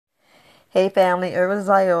Hey family, Irvin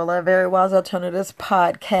Ziola, Very Wise Alternatives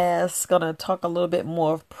podcast. Gonna talk a little bit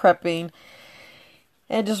more of prepping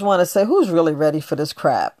and just want to say who's really ready for this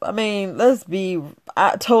crap. I mean, let's be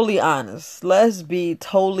totally honest. Let's be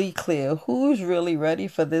totally clear. Who's really ready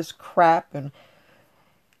for this crap? And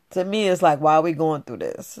to me, it's like, why are we going through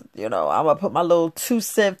this? I'm gonna put my little 2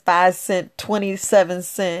 cent, 5 cent, 27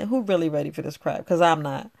 cent. Who really ready for this crap? Because I'm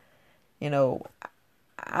not. You know,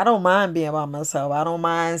 I don't mind being by myself. I don't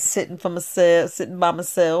mind sitting by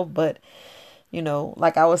myself. But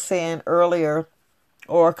like I was saying earlier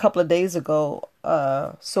or a couple of days ago,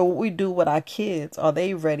 so what we do with our kids, are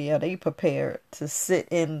they ready? Are they prepared to sit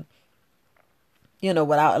in,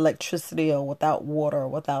 without electricity or without water or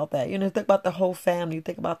without that? Think about the whole family.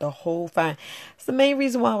 Think about the whole family. It's the main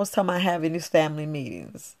reason why I was talking about having these family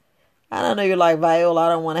meetings. I don't know, you're like, Viola, I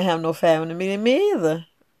don't want to have no family meeting. Me either.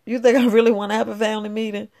 You think I really want to have a family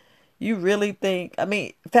meeting? You really think? I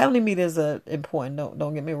mean, family meetings are important.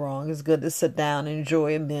 Don't get me wrong. It's good to sit down and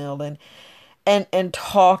enjoy a meal and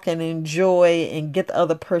talk and enjoy and get the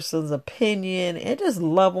other person's opinion and just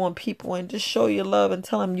love on people and just show your love and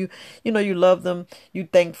tell them you love them, you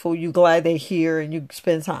thankful, you glad they're here, and you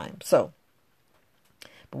spend time. So,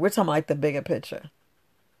 but we're talking like the bigger picture.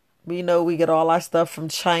 We know we get all our stuff from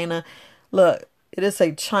China. Look, it is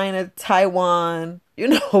say China, Taiwan.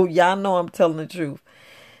 Y'all know I'm telling the truth.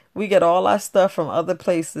 We get all our stuff from other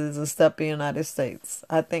places except the United States.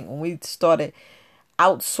 I think when we started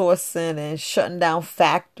outsourcing and shutting down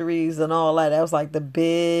factories and all that, that was like the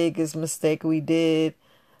biggest mistake we did.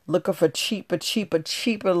 Looking for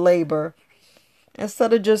cheaper labor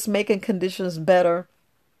instead of just making conditions better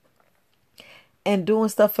and doing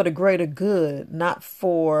stuff for the greater good, not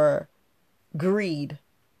for greed,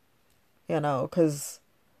 because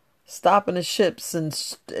stopping the ships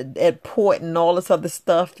and at port and all this other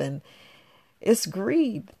stuff, and it's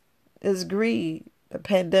greed. It's greed. The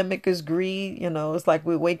pandemic is greed. It's like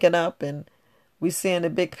we're waking up and we seeing the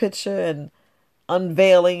big picture and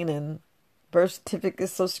unveiling and birth certificate,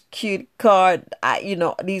 social security card,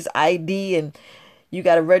 these ID, and you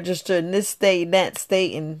got to register in this state and that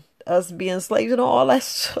state, and us being slaves and all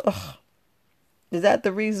that. Ugh. Is that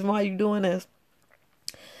the reason why you're doing this?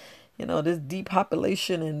 This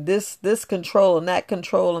depopulation and this control and that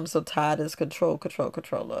control. I'm so tired of this control.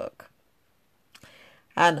 Look,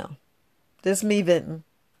 I know. This me venting.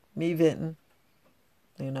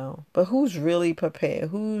 But who's really prepared?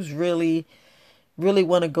 Who's really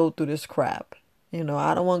want to go through this crap? I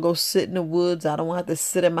don't want to go sit in the woods. I don't want to have to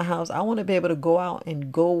sit in my house. I want to be able to go out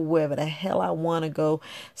and go wherever the hell I want to go,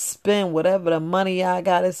 spend whatever the money I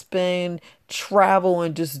got to spend, travel,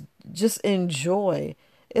 and just enjoy.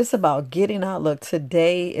 It's about getting out. Look,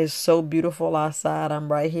 today is so beautiful outside. I'm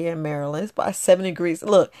right here in Maryland. It's about 70 degrees.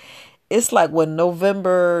 Look, it's like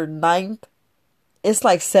November 9th. It's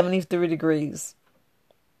like 73 degrees.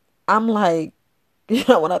 I'm like,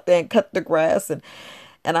 went out there and cut the grass and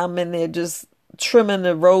I'm in there just trimming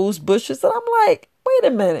the rose bushes. And I'm like, wait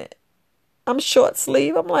a minute. I'm short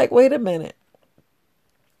sleeve. I'm like, wait a minute.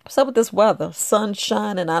 What's up with this weather?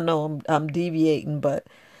 Sunshine, and I know I'm deviating, but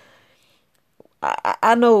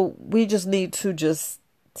I know we just need to just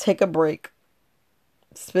take a break,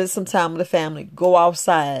 spend some time with the family, go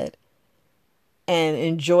outside and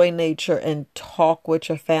enjoy nature and talk with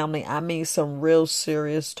your family. I mean, some real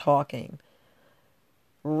serious talking.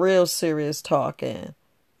 Real serious talking.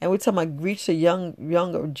 And we're talking about reach the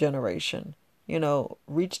younger generation.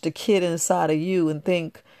 Reach the kid inside of you and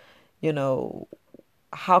think,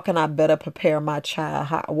 how can I better prepare my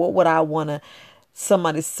child? What would I want to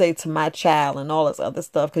somebody say to my child and all this other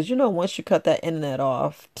stuff? Because once you cut that internet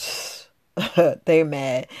off, they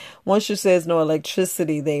mad. Once you say there's no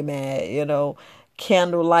electricity, they mad.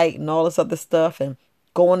 Candlelight and all this other stuff, and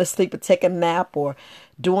going to sleep and take a nap or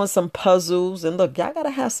doing some puzzles. And look, y'all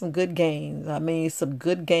gotta have some good games. I mean, some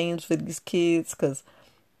good games for these kids, because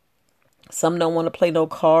some don't want to play no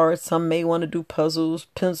cards. Some may want to do puzzles,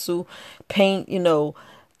 pencil, paint.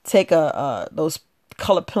 Take those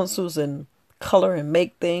color pencils and color and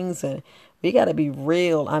make things. And we got to be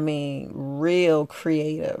real. I mean, real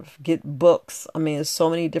creative. Get books. I mean, there's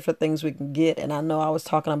so many different things we can get. And I know I was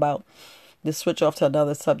talking about, to switch off to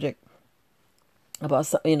another subject, about,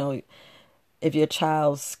 if your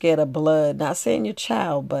child's scared of blood, not saying your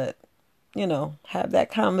child, but, have that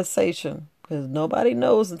conversation, because nobody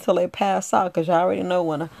knows until they pass out. Because you already know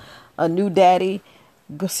when a new daddy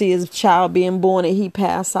go see his child being born and he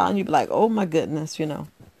pass out, and you be like, oh my goodness,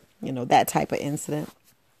 that type of incident.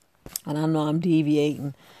 And I know I'm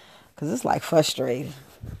deviating because it's like frustrating,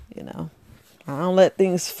 I don't let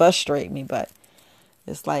things frustrate me, but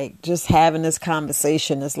It's like just having this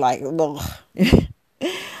conversation is like, ugh.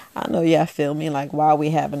 I know y'all feel me. Like, why are we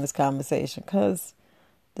having this conversation? Because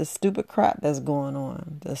the stupid crap that's going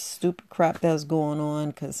on. The stupid crap that's going on.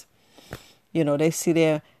 Because, they see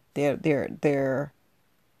their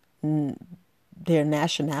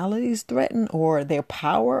nationalities threatened, or their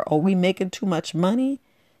power. Or we making too much money.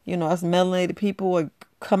 Us melanated people are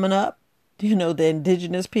coming up. The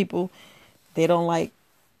indigenous people, they don't like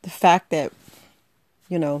the fact that,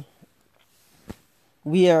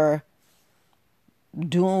 we are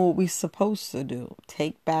doing what we're supposed to do.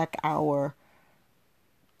 Take back our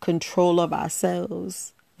control of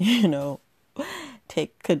ourselves,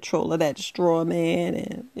 take control of that straw man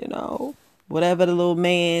and, whatever the little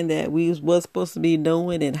man that we was supposed to be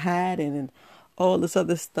doing and hiding and all this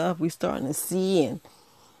other stuff we starting to see, and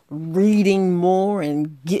reading more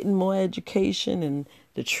and getting more education, and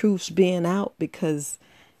the truth's being out because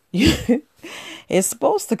it's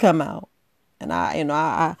supposed to come out. And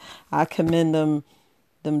I commend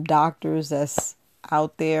them doctors that's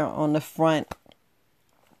out there on the front,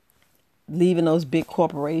 leaving those big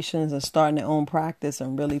corporations and starting their own practice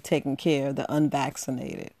and really taking care of the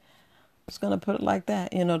unvaccinated. I'm just going to put it like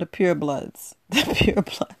that. The pure bloods. The pure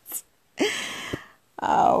bloods.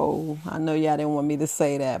 Oh, I know y'all didn't want me to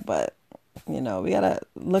say that, but, we got to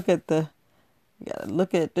look at the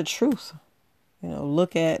truth.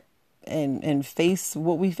 Look at and face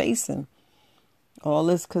what we facing. All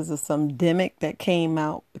this because of some demic that came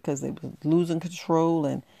out because they was losing control.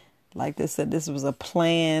 And like they said, this was a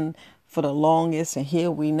plan for the longest. And here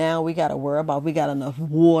we got to worry about, we got enough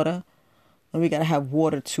water. And we got to have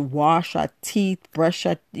water to wash our teeth, brush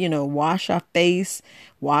our, wash our face,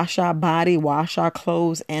 wash our body, wash our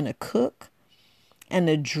clothes, and to cook and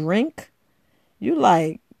to drink. You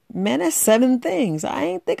like, man, that's 7 things. I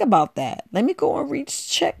ain't think about that. Let me go and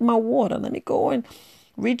check my water. Let me go and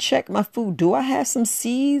recheck my food. Do I have some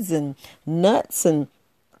seeds and nuts and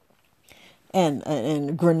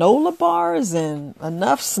granola bars and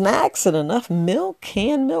enough snacks and enough milk,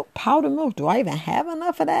 canned milk, powdered milk? Do I even have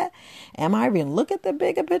enough of that? Am I even looking at the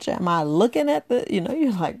bigger picture? Am I looking at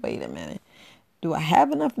you're like, wait a minute. Do I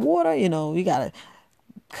have enough water? You got to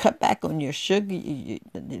cut back on your sugar.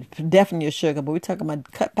 Definitely your sugar, but we're talking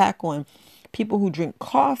about cut back on people who drink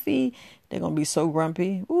coffee. They're going to be so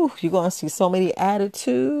grumpy. Ooh, you're going to see so many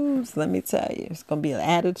attitudes. Let me tell you, it's going to be an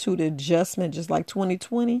attitude adjustment just like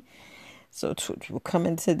 2020. So we'll come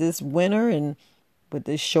into this winter and with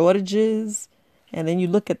the shortages, and then you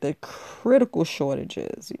look at the critical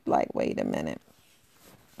shortages. You're like, wait a minute.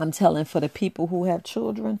 I'm telling, for the people who have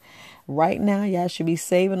children, right now, y'all should be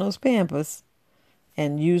saving those Pampers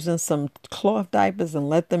and using some cloth diapers and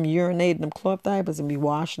let them urinate in them cloth diapers and be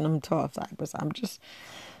washing them cloth diapers. I'm just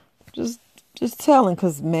telling,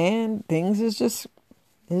 because, man, things is just,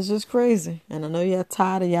 it's just crazy. And I know y'all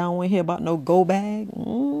tired of, y'all don't want to hear about no go bag.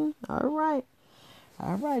 All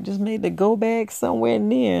right. Just make the go bag somewhere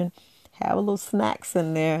near. Have a little snacks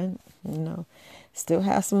in there. Still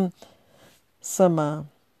have some, it's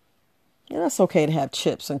okay to have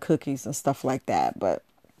chips and cookies and stuff like that. But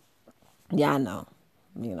yeah, I know.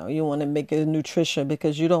 You want to make it nutrition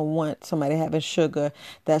because you don't want somebody having sugar,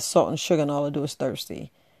 that salt and sugar, and all they do is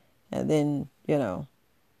thirsty. And then,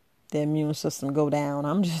 the immune system go down.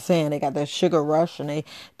 I'm just saying, they got that sugar rush and they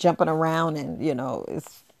jumping around and,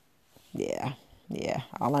 it's, yeah.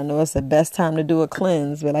 All I know is the best time to do a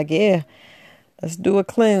cleanse. Be like, yeah, let's do a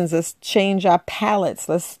cleanse. Let's change our palates.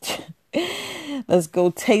 Let's go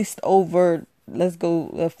taste over. Let's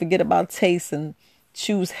go forget about taste and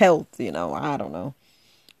choose health. I don't know.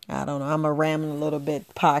 I'm a rambling a little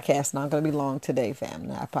bit. Podcast not going to be long today,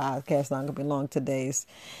 family. Our podcast not going to be long today.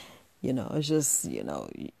 It's just,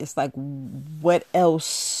 it's like, what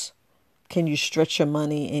else can you stretch your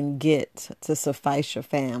money and get to suffice your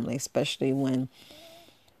family, especially when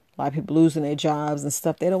a lot of people losing their jobs and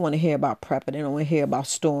stuff. They don't want to hear about prepping. They don't want to hear about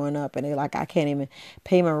storing up. And they're like, I can't even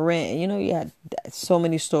pay my rent. And, you had so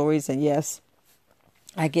many stories. And yes,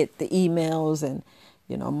 I get the emails and,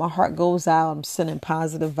 my heart goes out. I'm sending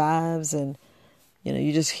positive vibes. And,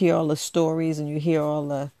 you just hear all the stories and you hear all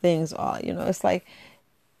the things. It's like,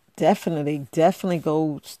 definitely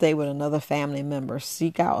go stay with another family member.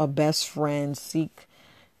 Seek out a best friend. Seek,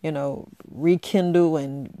 rekindle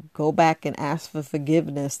and go back and ask for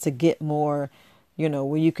forgiveness to get more,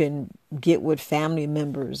 where you can get with family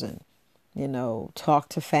members and, talk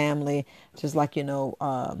to family. Just like,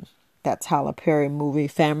 that Tyler Perry movie,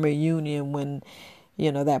 Family Reunion, when,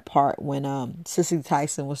 that part when Cicely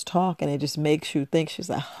Tyson was talking, it just makes you think. She's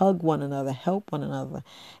like, hug one another, help one another.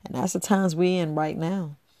 And that's the times we in right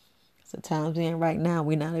now. The times we're in right now,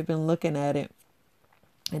 we're not even looking at it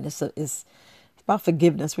And it's about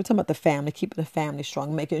forgiveness. We're talking about the family, keeping the family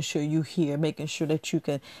strong, making sure you hear, making sure that you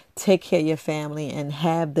can take care of your family and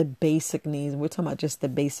have the basic needs. We're talking about just the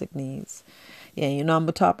basic needs. Yeah, I'm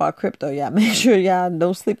gonna talk about crypto. Y'all make sure y'all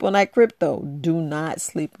don't sleep on that crypto. Do not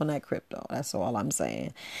sleep on that crypto. That's all I'm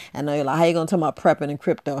saying. I know you're like, how you gonna talk about prepping in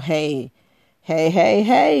crypto? Hey,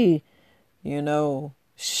 hey.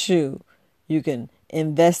 Shoot. You can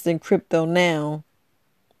invest in crypto now.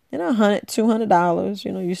 $100,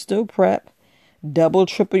 $200. You still prep. Double,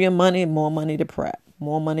 triple your money, more money to prep.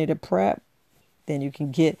 More money to prep, then you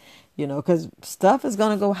can get, because stuff is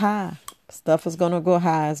going to go high. Stuff is going to go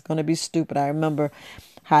high. It's going to be stupid. I remember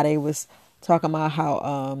how they was talking about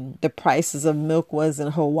how the prices of milk was in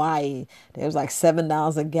Hawaii. It was like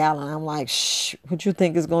 $7 a gallon. I'm like, what you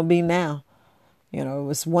think is going to be now? It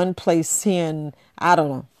was one place here in, I don't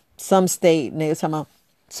know, some state, and they were talking about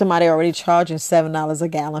somebody already charging $7 a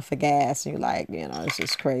gallon for gas. And you're like, it's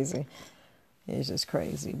just crazy. It's just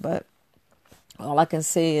crazy. But all I can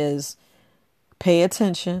say is pay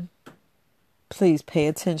attention. Please pay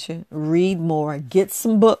attention. Read more. Get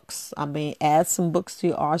some books. Add some books to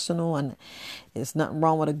your arsenal. And there's nothing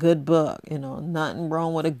wrong with a good book. Nothing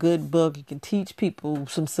wrong with a good book. You can teach people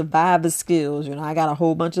some survivor skills. I got a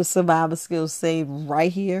whole bunch of survivor skills saved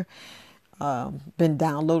right here. Been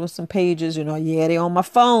downloading some pages. Yeah, they're on my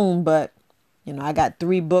phone, but I got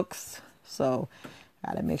 3 books. So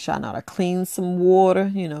gotta make sure I know how to clean some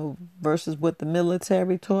water, versus what the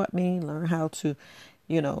military taught me. Learn how to,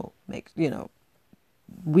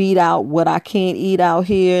 weed out what I can't eat out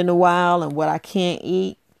here in the wild and what I can't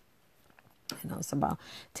eat. It's about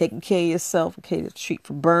taking care of yourself, okay, to treat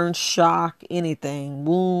for burn, shock, anything,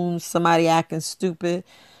 wounds, somebody acting stupid,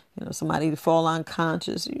 somebody to fall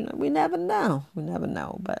unconscious. We never know. We never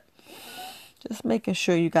know. But just making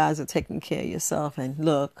sure you guys are taking care of yourself. And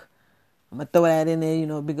look, I'm going to throw that in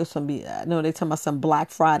there, because I know they talking about some Black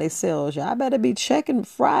Friday sales. Y'all better be checking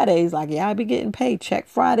Fridays. Like, y'all be getting paid. Check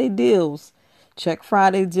Friday deals. Check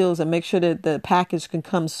Friday deals and make sure that the package can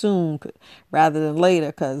come soon rather than later,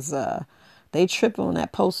 because they tripping on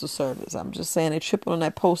that postal service. I'm just saying they tripping on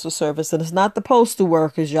that postal service. And it's not the postal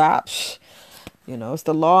workers, y'all. It's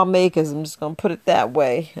the lawmakers. I'm just going to put it that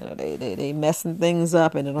way. They messing things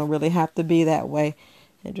up, and it don't really have to be that way.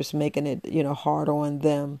 And just making it, harder on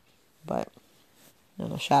them. But,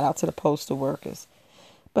 shout out to the postal workers.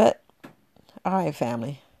 But, all right,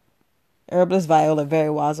 family. Herbalist Viola, Very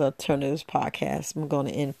Wise Alternatives Podcast. I'm going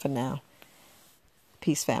to end for now.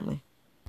 Peace, family.